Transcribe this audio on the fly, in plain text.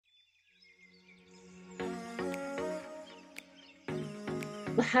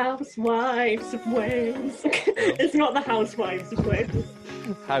The Housewives of Wales. No. It's not the Housewives of Wales.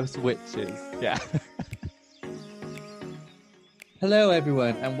 House witches. Yeah. Hello,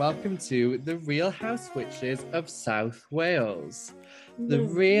 everyone, and welcome to the Real House Witches of South Wales. The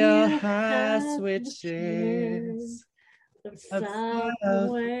Real House Witches of of South South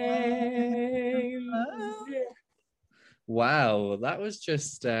Wales. Wales. Wow, that was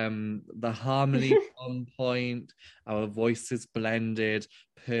just the harmony on point. Our voices blended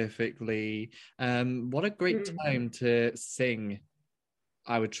perfectly. What a great time to sing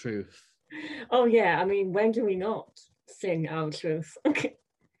our truth. Oh yeah, I mean, when do we not sing our truth? Okay.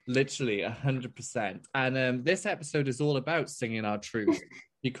 Literally 100%. And this episode is all about singing our truth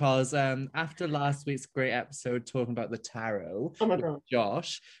because after last week's great episode talking about the tarot Oh my with God.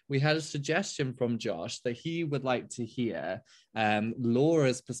 Josh, we had a suggestion from Josh that he would like to hear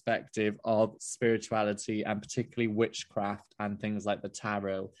Laura's perspective of spirituality and particularly witchcraft and things like the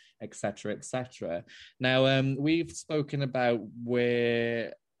tarot, etc., etc. Now, we've spoken about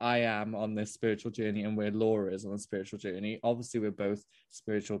where I am on this spiritual journey and where Laura is on a spiritual journey. Obviously, we're both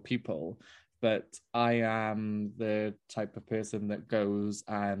spiritual people, but I am the type of person that goes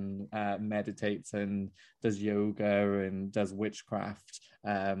and meditates and does yoga and does witchcraft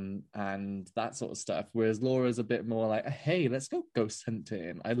and that sort of stuff. Whereas Laura's a bit more like, hey, let's go ghost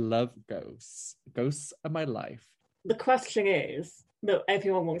hunting. I love ghosts. Ghosts are my life. The question is that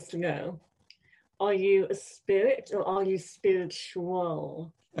everyone wants to know: are you a spirit or are you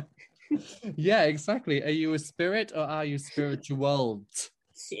spiritual? Yeah, exactly. Are you a spirit or are you spiritual?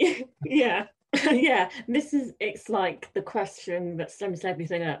 Yeah. Yeah, it's like the question that sums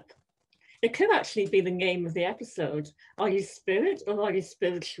everything up. It could actually be the name of the episode. Are you spirit or are you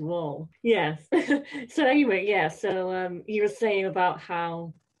spiritual? Yes. So anyway, yeah, so you were saying about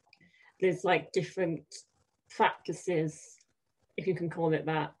how there's like different practices, if you can call it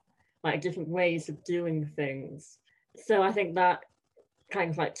that, like different ways of doing things. So I think that kind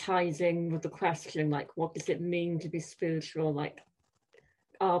of like ties in with the question, like, what does it mean to be spiritual? Like,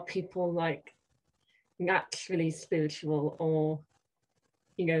 are people like naturally spiritual, or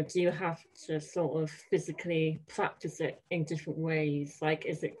do you have to sort of physically practice it in different ways? Like,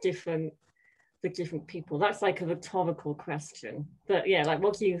 is it different for different people? That's like a rhetorical question, but yeah, like,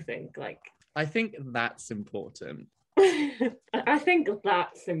 what do you think? Like, I think that's important. I think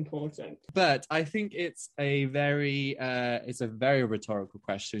that's important. But I think it's a very rhetorical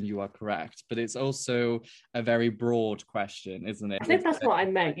question. You are correct, but it's also a very broad question, isn't it? I think that's what I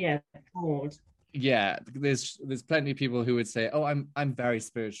meant. Yeah, broad. Yeah, there's plenty of people who would say, "Oh, I'm very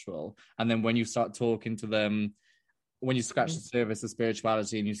spiritual," and then when you start talking to them, when you scratch the surface of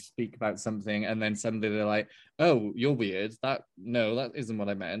spirituality and you speak about something, and then suddenly they're like, "Oh, you're weird. That isn't what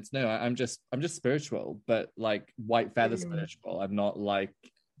I meant. No, I'm just spiritual, but like white feather spiritual. I'm not like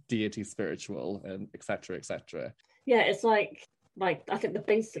deity spiritual and etc etc." Yeah, it's like I think the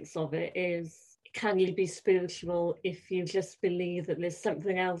basics of it is, can you be spiritual if you just believe that there's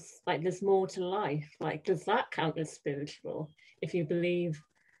something else, like there's more to life? Like, does that count as spiritual? If you believe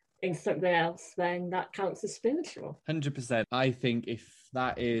in something else, then that counts as spiritual. 100%. I think if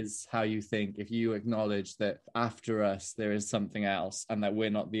that is how you think, if you acknowledge that after us there is something else and that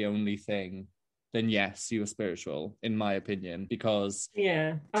we're not the only thing, then yes, you are spiritual, in my opinion, because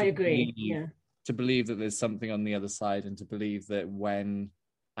yeah, I agree. To believe that there's something on the other side, and to believe that when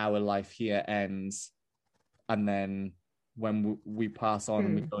our life here ends and then when we pass on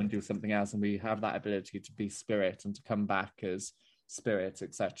and we go and do something else and we have that ability to be spirit and to come back as spirit,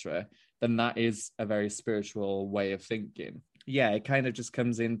 etc., then that is a very spiritual way of thinking. Yeah, it kind of just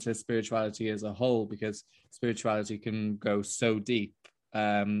comes into spirituality as a whole, because spirituality can go so deep.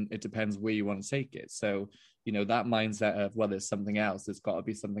 It depends where you want to take it. So that mindset of, well, there's something else, there's got to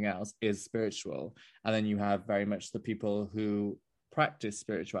be something else, is spiritual. And then you have very much the people who practice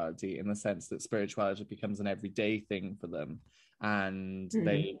spirituality in the sense that spirituality becomes an everyday thing for them, and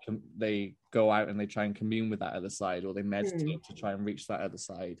they go out and they try and commune with that other side, or they meditate to try and reach that other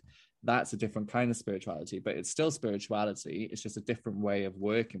side. That's a different kind of spirituality, but it's still spirituality. It's just a different way of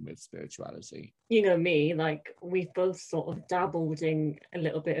working with spirituality. You know me, like, we've both sort of dabbled in a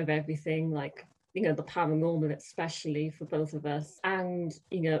little bit of everything, like, the paranormal, especially for both of us, and,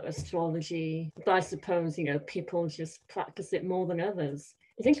 astrology. But I suppose, people just practice it more than others.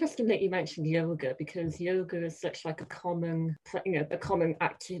 It's interesting that you mentioned yoga, because yoga is such like a common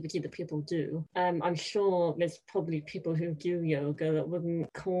activity that people do. I'm sure there's probably people who do yoga that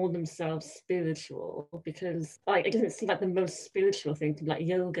wouldn't call themselves spiritual, because like it doesn't seem like the most spiritual thing to be. Like,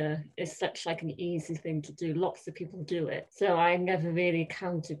 yoga is such like an easy thing to do. Lots of people do it. So I never really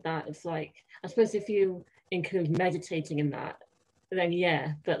counted that as, like, I suppose if you include meditating in that, then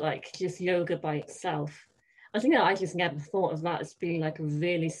yeah, but like just yoga by itself, I think I just never thought of that as being like a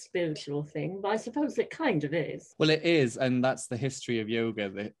really spiritual thing, but I suppose it kind of is. Well, it is, and that's the history of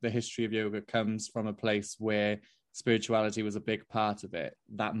yoga. The history of yoga comes from a place where spirituality was a big part of it,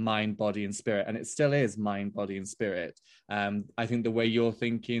 that mind, body, and spirit, and it still is mind, body, and spirit. I think the way you're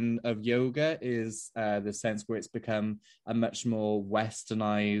thinking of yoga is the sense where it's become a much more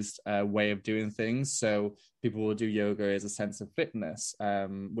westernized way of doing things. So people will do yoga as a sense of fitness,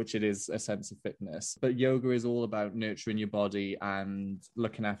 which it is a sense of fitness. But yoga is all about nurturing your body and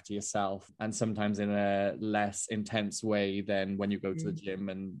looking after yourself, and sometimes in a less intense way than when you go to the gym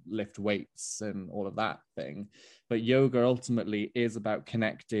and lift weights and all of that thing. But yoga ultimately is about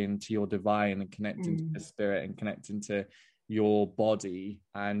connecting to your divine and connecting to the spirit and connecting to your body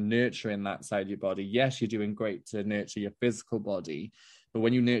and nurturing that side of your body. Yes, you're doing great to nurture your physical body, but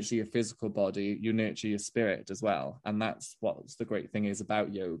when you nurture your physical body, you nurture your spirit as well. And that's what's the great thing is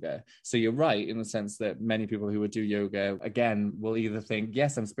about yoga. So you're right in the sense that many people who would do yoga, again, will either think,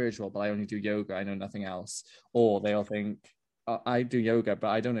 yes, I'm spiritual, but I only do yoga, I know nothing else. Or they'll think, I do yoga, but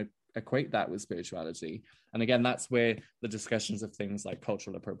I don't equate that with spirituality. And again, that's where the discussions of things like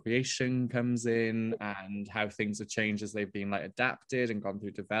cultural appropriation comes in, and how things have changed as they've been like adapted and gone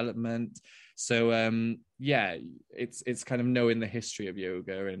through development. So yeah, it's kind of knowing the history of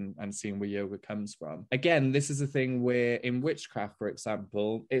yoga and seeing where yoga comes from. Again, this is a thing where in witchcraft, for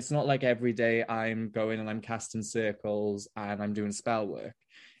example, it's not like every day I'm going and I'm casting circles and I'm doing spell work.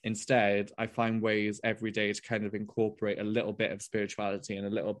 Instead, I find ways every day to kind of incorporate a little bit of spirituality and a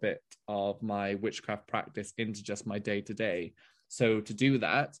little bit of my witchcraft practice into just my day-to-day. So to do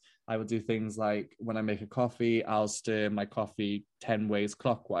that, I will do things like when I make a coffee, I'll stir my coffee 10 ways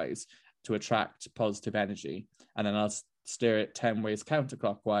clockwise to attract positive energy. And then I'll stir it 10 ways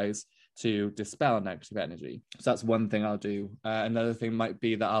counterclockwise to dispel negative energy. So that's one thing I'll do. Another thing might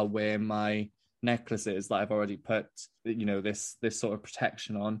be that I'll wear my necklaces that I've already put, this sort of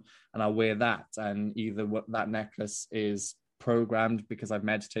protection on, and I'll wear that, and either that necklace is programmed because I've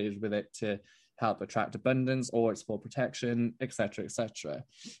meditated with it to help attract abundance, or it's for protection, etc., etc.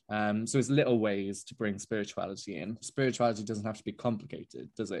 So it's little ways to bring spirituality in. Spirituality doesn't have to be complicated,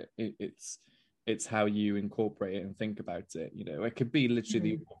 does it? It's how you incorporate it and think about it. It could be literally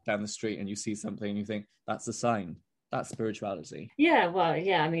you walk down the street and you see something and you think that's a sign. That's spirituality. Yeah, well,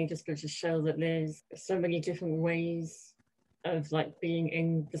 yeah, I mean, just goes to show that there's so many different ways of like being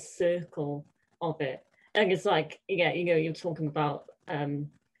in the circle of it. And it's like, yeah, you're talking about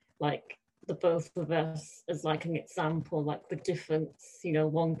like the both of us as like an example, like the difference,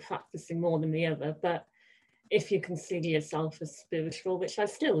 one practicing more than the other. But if you consider yourself as spiritual, which I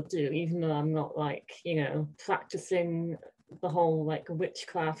still do, even though I'm not like, practicing the whole like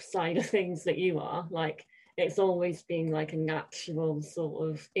witchcraft side of things that you are, like, it's always been like a natural sort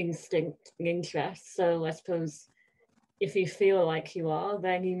of instinct and interest. So I suppose if you feel like you are,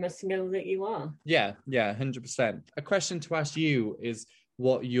 then you must know that you are. Yeah, 100%. A question to ask you is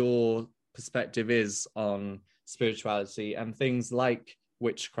what your perspective is on spirituality and things like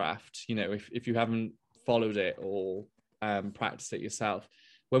witchcraft. If you haven't followed it or practiced it yourself,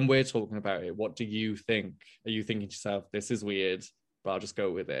 when we're talking about it, what do you think? Are you thinking to yourself, this is weird, but I'll just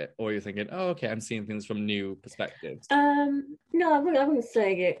go with it? Or you're thinking, oh, okay, I'm seeing things from new perspectives? No, I wouldn't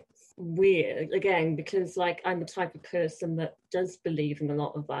say it's weird, again, because like I'm the type of person that does believe in a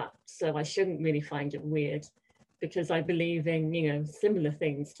lot of that. So I shouldn't really find it weird, because I believe in, similar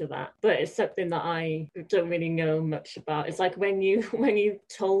things to that. But it's something that I don't really know much about. It's like when you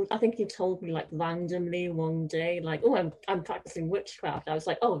I think you told me like randomly one day, like, oh, I'm practicing witchcraft. I was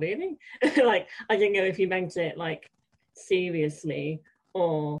like, oh, really? Like, I didn't know if you meant it like seriously,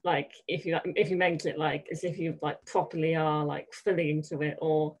 or like if you meant it like as if you like properly are like fully into it,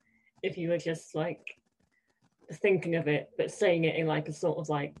 or if you were just like thinking of it but saying it in like a sort of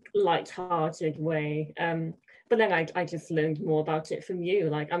like light-hearted way. But then I just learned more about it from you.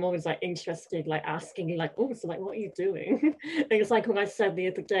 Like I'm always like interested, like asking you like, oh, so like what are you doing? And it's like when I said the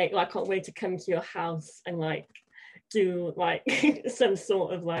other day, like, I can't wait to come to your house and like do like some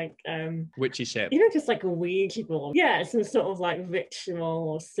sort of like witchy shit, just like a Ouija board, some sort of like ritual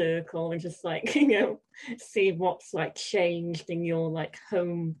or circle, and just like see what's like changed in your like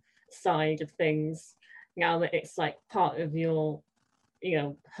home side of things now that it's like part of your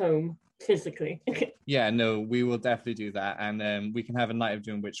home physically. Yeah, no, we will definitely do that, and we can have a night of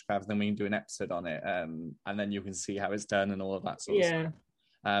doing witchcraft, then we can do an episode on it, and then you can see how it's done and all of that sort of stuff.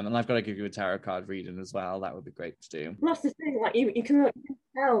 And I've got to give you a tarot card reading as well. That would be great to do. That's the thing, like you can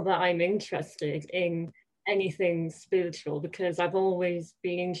tell that I'm interested in anything spiritual, because I've always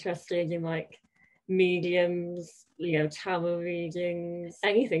been interested in like mediums, tarot readings,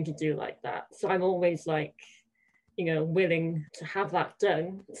 anything to do like that. So I'm always like, willing to have that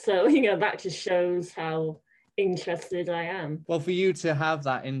done. So, that just shows how interested I am. Well, for you to have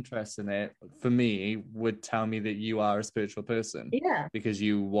that interest in it, for me, would tell me that you are a spiritual person. Yeah. Because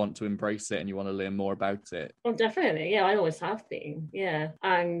you want to embrace it and you want to learn more about it. Well, definitely. Yeah, I always have been. Yeah.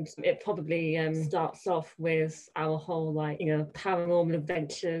 And it probably starts off with our whole, paranormal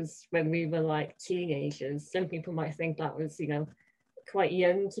adventures when we were like teenagers. Some people might think that was, quite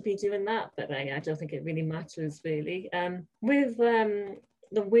young to be doing that, but I don't think it really matters really. With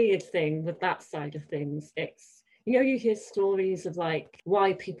the weird thing with that side of things, it's, you hear stories of like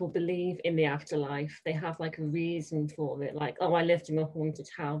why people believe in the afterlife. They have like a reason for it, like, oh, I lived in a haunted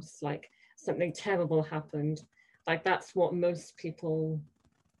house, like something terrible happened. Like that's what most people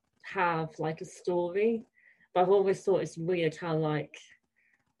have, like a story. But I've always thought it's weird how like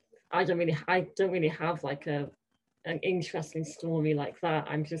I don't really have like an interesting story like that.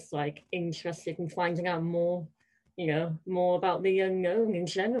 I'm just like interested in finding out more, more about the unknown in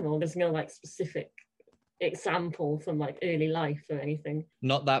general. There's no like specific example from like early life or anything.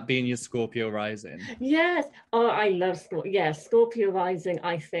 Not that being your Scorpio rising. Yes. Oh, I love Scorpio. Yeah, Scorpio rising,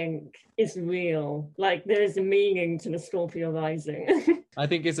 I think, is real. Like there is a meaning to the Scorpio rising. I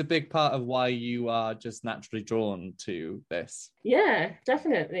think it's a big part of why you are just naturally drawn to this. Yeah,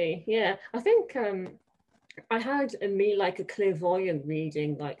 definitely. Yeah. I think I had a clairvoyant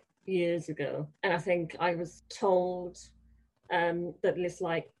reading like years ago, and I think I was told that this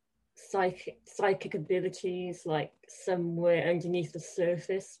like psychic abilities like somewhere underneath the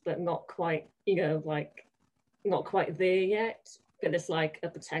surface, but not quite, like not quite there yet. But it's like a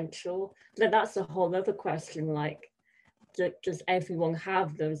potential. But that's a whole other question. Like, does everyone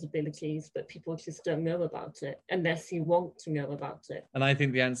have those abilities, but people just don't know about it unless you want to know about it? And I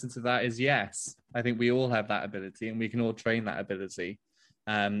think the answer to that is yes. I think we all have that ability and we can all train that ability.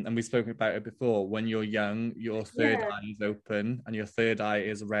 And we spoke about it before. When you're young, your third eye is open and your third eye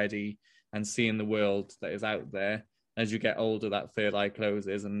is ready and seeing the world that is out there. As you get older, that third eye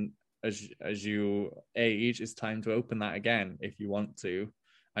closes, and as you age, it's time to open that again if you want to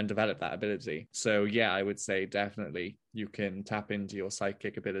and develop that ability. So yeah, I would say definitely you can tap into your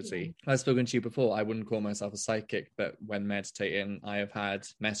psychic ability. I've spoken to you before. I wouldn't call myself a psychic, but when meditating, I have had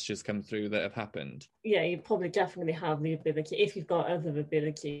messages come through that have happened. Yeah, you probably definitely have the ability. If you've got other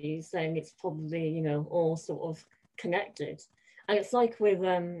abilities, then it's probably, all sort of connected. And it's like with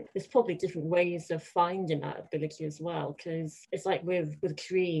there's probably different ways of finding that ability as well, because it's like with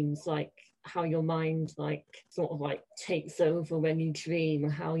dreams, like how your mind like sort of like takes over when you dream,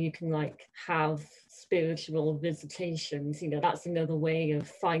 how you can like have spiritual visitations. That's another way of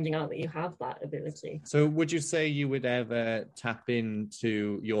finding out that you have that ability. So would you say you would ever tap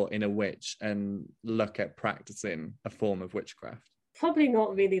into your inner witch and look at practicing a form of witchcraft? Probably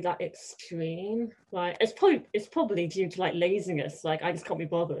not really that extreme. Like it's probably due to like laziness. Like I just can't be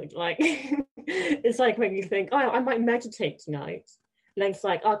bothered. Like it's like when you think, oh, I might meditate tonight. And then it's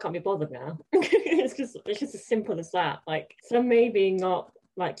like, oh, I can't be bothered now. it's just as simple as that. Like, so maybe not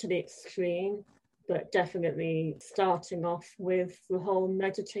like to the extreme, but definitely starting off with the whole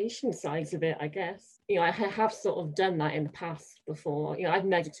meditation sides of it, I guess. I have sort of done that in the past before. I've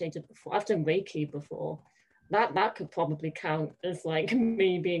meditated before. I've done Reiki before. That could probably count as like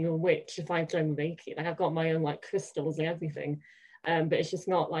me being a witch if I've done Reiki. Like I've got my own like crystals and everything, but it's just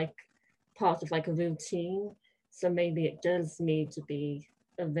not like part of like a routine. So maybe it does need to be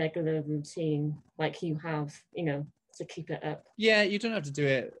a regular routine like you have, to keep it up. Yeah, you don't have to do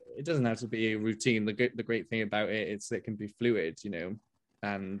it. It doesn't have to be a routine. The great thing about it is it can be fluid,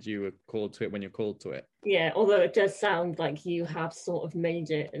 and you are called to it when you're called to it. Yeah, although it does sound like you have sort of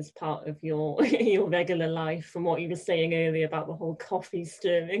made it as part of your your regular life from what you were saying earlier about the whole coffee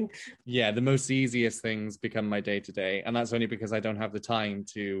stirring. Yeah, the most easiest things become my day-to-day, and that's only because I don't have the time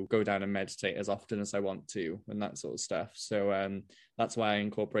to go down and meditate as often as I want to and that sort of stuff. So that's why I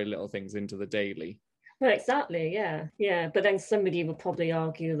incorporate little things into the daily. Well, exactly, yeah. But then somebody would probably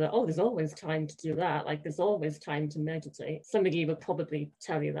argue that, oh, there's always time to do that. Like, there's always time to meditate. Somebody would probably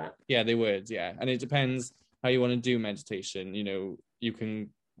tell you that. Yeah, they would, yeah. And it depends how you want to do meditation. You can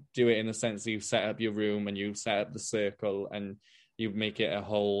do it in the sense that you set up your room and you set up the circle and you make it a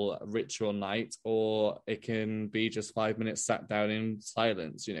whole ritual night, or it can be just 5 minutes sat down in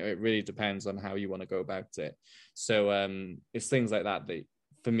silence. It really depends on how you want to go about it. So it's things like that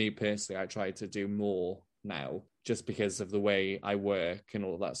for me personally, I try to do more now just because of the way I work and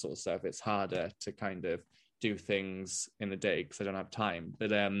all that sort of stuff. It's harder to kind of do things in a day because I don't have time.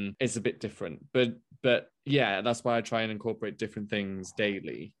 But it's a bit different. But yeah, that's why I try and incorporate different things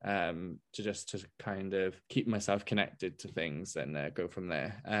daily, to kind of keep myself connected to things and go from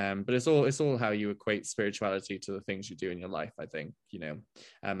there. But it's all how you equate spirituality to the things you do in your life, I think,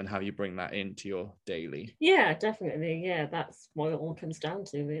 and how you bring that into your daily. Yeah, definitely. Yeah, that's what it all comes down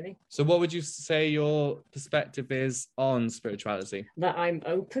to, really. So what would you say your perspective is on spirituality? That I'm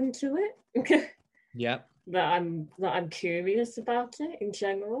open to it. Yeah. That I'm curious about it in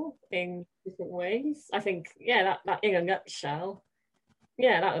general, in different ways. I think, yeah, that in a nutshell,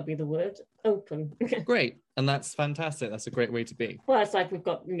 yeah, that would be the word, open. Great. And that's fantastic. That's a great way to be. Well, it's like we've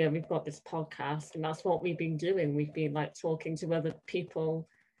got this podcast, and that's what we've been doing. We've been like talking to other people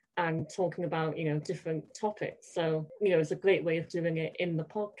and talking about, different topics. So, it's a great way of doing it in the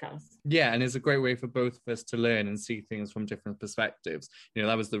podcast. Yeah, and it's a great way for both of us to learn and see things from different perspectives.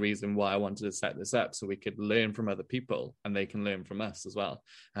 That was the reason why I wanted to set this up, so we could learn from other people and they can learn from us as well.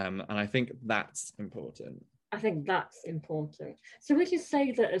 And I think that's important. I think that's important. So would you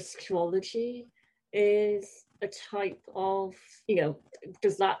say that astrology is a type of,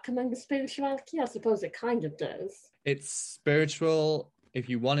 does that come under spirituality? I suppose it kind of does. It's spiritual if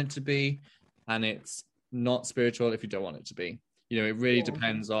you want it to be, and it's not spiritual if you don't want it to be. It really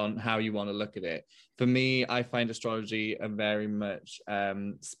depends on how you want to look at it. For me, I find astrology a very much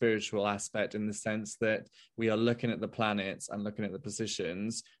spiritual aspect, in the sense that we are looking at the planets and looking at the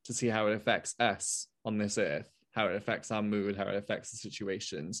positions to see how it affects us on this earth, how it affects our mood, how it affects the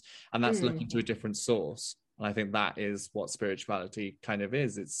situations. And that's looking to a different source. And I think that is what spirituality kind of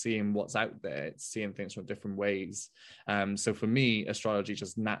is. It's seeing what's out there. It's seeing things from different ways. So for me, astrology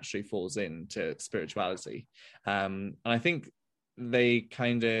just naturally falls into spirituality. And I think they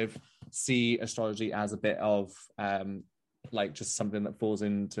kind of see astrology as a bit of like just something that falls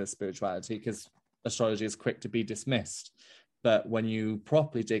into spirituality, because astrology is quick to be dismissed. But when you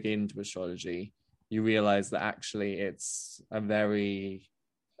properly dig into astrology, you realize that actually it's a very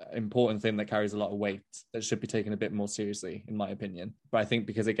important thing that carries a lot of weight, that should be taken a bit more seriously, in my opinion. But I think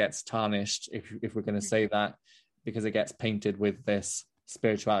because it gets tarnished, if we're going to say that, because it gets painted with this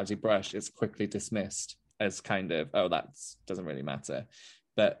spirituality brush, it's quickly dismissed as kind of, oh, that doesn't really matter.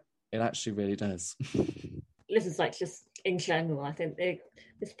 But it actually really does. This is like just in general, I think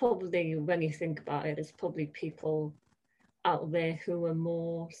it's probably, when you think about it, there's probably people out there who are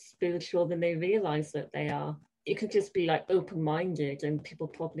more spiritual than they realize that they are. It could just be like open-minded, and people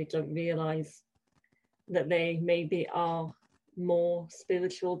probably don't realize that they maybe are more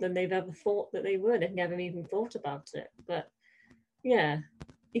spiritual than they've ever thought that they were. They've never even thought about it. But yeah,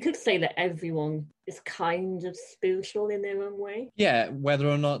 you could say that everyone is kind of spiritual in their own way. Yeah, whether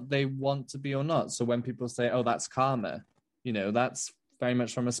or not they want to be or not. So when people say, oh, that's karma, that's very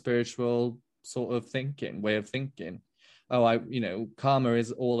much from a spiritual sort of way of thinking. Oh, karma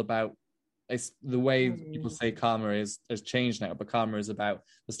is all about, it's the way people say karma has changed now, but karma is about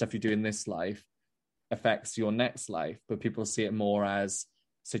the stuff you do in this life affects your next life, but people see it more as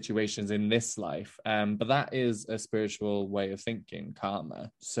situations in this life. But that is a spiritual way of thinking,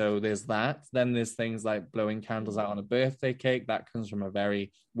 karma. So there's that. Then there's things like blowing candles out on a birthday cake. That comes from a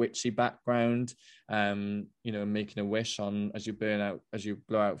very witchy background. Making a wish as you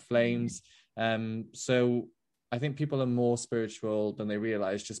blow out flames. So I think people are more spiritual than they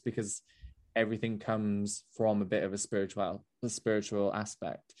realize, just because everything comes from a bit of a spiritual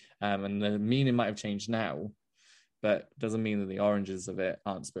aspect. And the meaning might have changed now, but doesn't mean that the oranges of it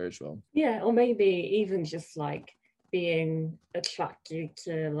aren't spiritual. Yeah, or maybe even just like being attracted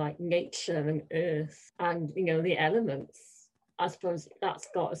to like nature and earth and, the elements. I suppose that's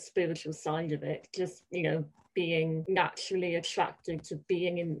got a spiritual side of it. Just, being naturally attracted to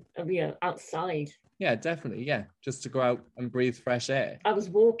being in, outside. Yeah, definitely. Yeah. Just to go out and breathe fresh air. I was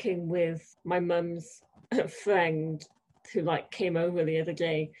walking with my mum's friend who like came over the other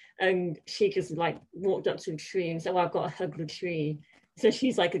day, and she just like walked up to a tree and said, well, I've got to hug the tree. So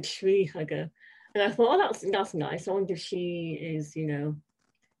she's like a tree hugger. And I thought, oh, that's nice. I wonder if she is,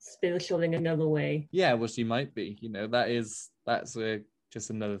 spiritual in another way. Yeah, well, she might be. That's just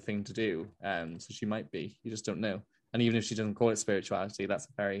another thing to do. So she might be. You just don't know. And even if she doesn't call it spirituality, that's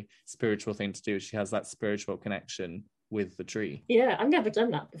a very spiritual thing to do. She has that spiritual connection with the tree. Yeah, I've never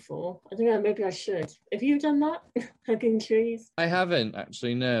done that before. I don't know, maybe I should. Have you done that? Hugging trees? I haven't,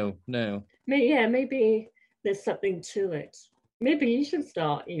 actually, no. Maybe there's something to it. Maybe you should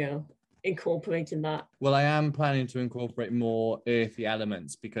start, incorporating that. Well, I am planning to incorporate more earthy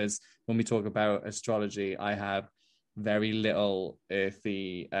elements, because when we talk about astrology, I have very little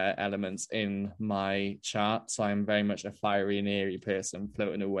earthy elements in my chart. So I'm very much a fiery and airy person,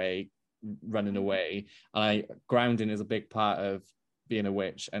 floating away, running away. And grounding is a big part of being a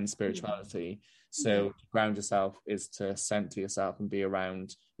witch and spirituality. So to ground yourself is to center yourself and be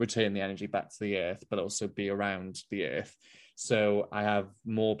around, return the energy back to the earth, but also be around the earth. So I have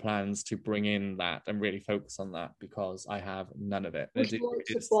more plans to bring in that and really focus on that, because I have none of it. Would you like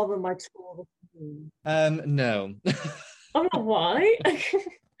to bother my Taurus moon? No. I don't know why.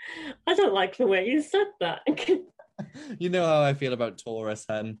 I don't like the way you said that. You know how I feel about Taurus,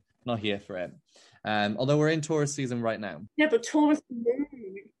 hun. Not here for it. Although we're in Taurus season right now. Yeah, but Taurus moon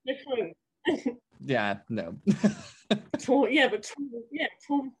is different. Yeah, no. Taurus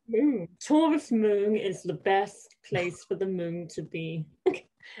moon. Taurus moon is the best place for the moon to be.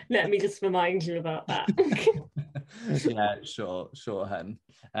 Let me just remind you about that. Yeah, sure, hun.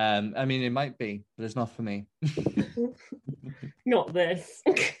 I mean, it might be, but it's not for me. Not this.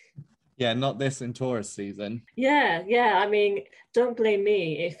 Yeah, not this in Taurus season. Yeah. I mean, don't blame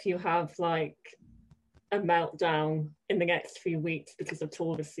me if you have like a meltdown in the next few weeks because of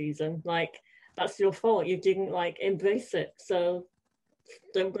Taurus season. Like, that's your fault. You didn't like embrace it. So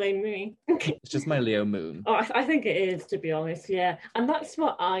don't blame me. It's just my Leo moon. Oh, I think it is, to be honest, yeah. And that's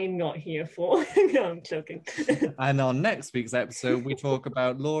what I'm not here for. No, I'm joking. And on next week's episode, we talk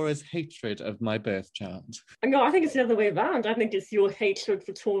about Laura's hatred of my birth chart. No, I think it's the other way around. I think it's your hatred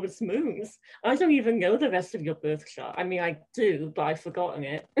for Taurus moons. I don't even know the rest of your birth chart. I mean, I do, but I've forgotten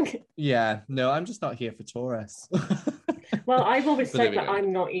it. Yeah, no, I'm just not here for Taurus. Well, I've always said that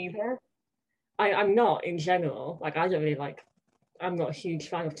I'm not either. I'm not in general. Like, I don't really like... I'm not a huge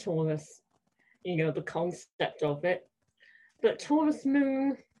fan of Taurus, you know, the concept of it. But Taurus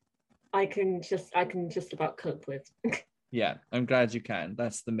moon, I can just about cope with. Yeah, I'm glad you can.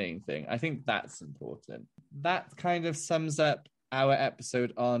 That's the main thing. I think that's important. That kind of sums up our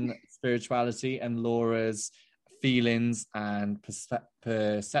episode on spirituality and Laura's feelings and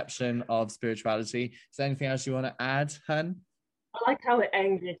perception of spirituality. Is there anything else you want to add, hun? I like how it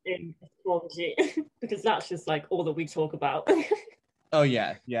ended in astrology because that's just like all that we talk about. Oh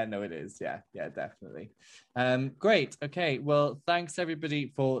yeah, no, it is. Yeah, definitely. Great. Okay. Well, thanks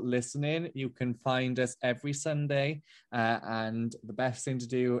everybody for listening. You can find us every Sunday, and the best thing to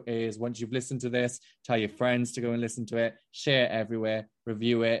do is once you've listened to this, tell your friends to go and listen to it, share it everywhere,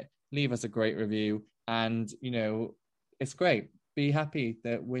 review it, leave us a great review, and you know, it's great. Be happy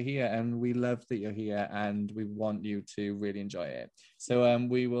that we're here, and we love that you're here, and we want you to really enjoy it. So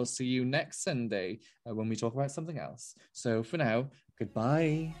we will see you next Sunday when we talk about something else. So for now,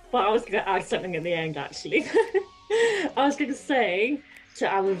 goodbye. Well, I was going to add something at the end, actually. I was going to say to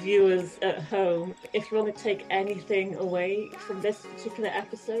our viewers at home, if you want to take anything away from this particular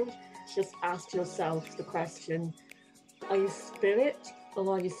episode, just ask yourself the question, are you spirit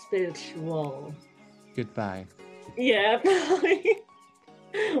or are you spiritual? Goodbye. Yeah, bye.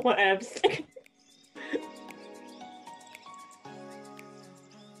 Whatevs.